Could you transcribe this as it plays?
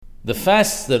The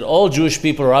fasts that all Jewish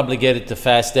people are obligated to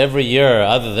fast every year,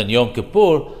 other than Yom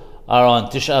Kippur, are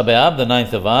on Tisha B'Av, the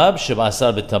 9th of Ab,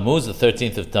 Shiv'asar B'Tammuz, the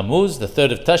 13th of Tammuz, the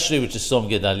 3rd of Tashri, which is Som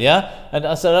Gedalia, and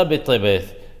Asara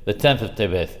B'Tebeth, the 10th of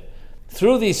Tebeth.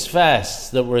 Through these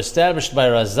fasts that were established by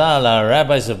Razal, our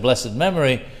rabbis of blessed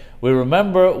memory, we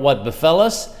remember what befell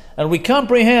us, and we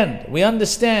comprehend, we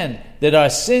understand that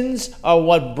our sins are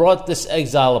what brought this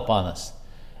exile upon us.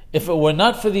 If it were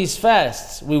not for these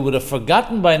fasts, we would have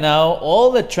forgotten by now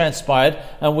all that transpired,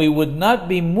 and we would not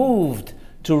be moved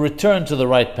to return to the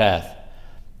right path.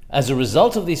 As a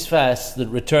result of these fasts that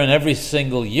return every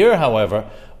single year, however,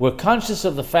 we're conscious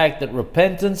of the fact that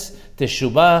repentance,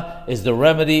 teshubah, is the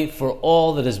remedy for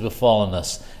all that has befallen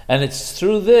us. And it's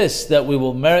through this that we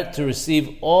will merit to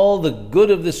receive all the good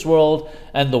of this world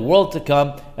and the world to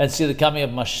come, and see the coming of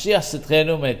Mashiach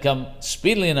Tzidkenu. May it come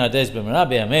speedily in our days. B'mera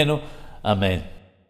b'yameinu. Amen.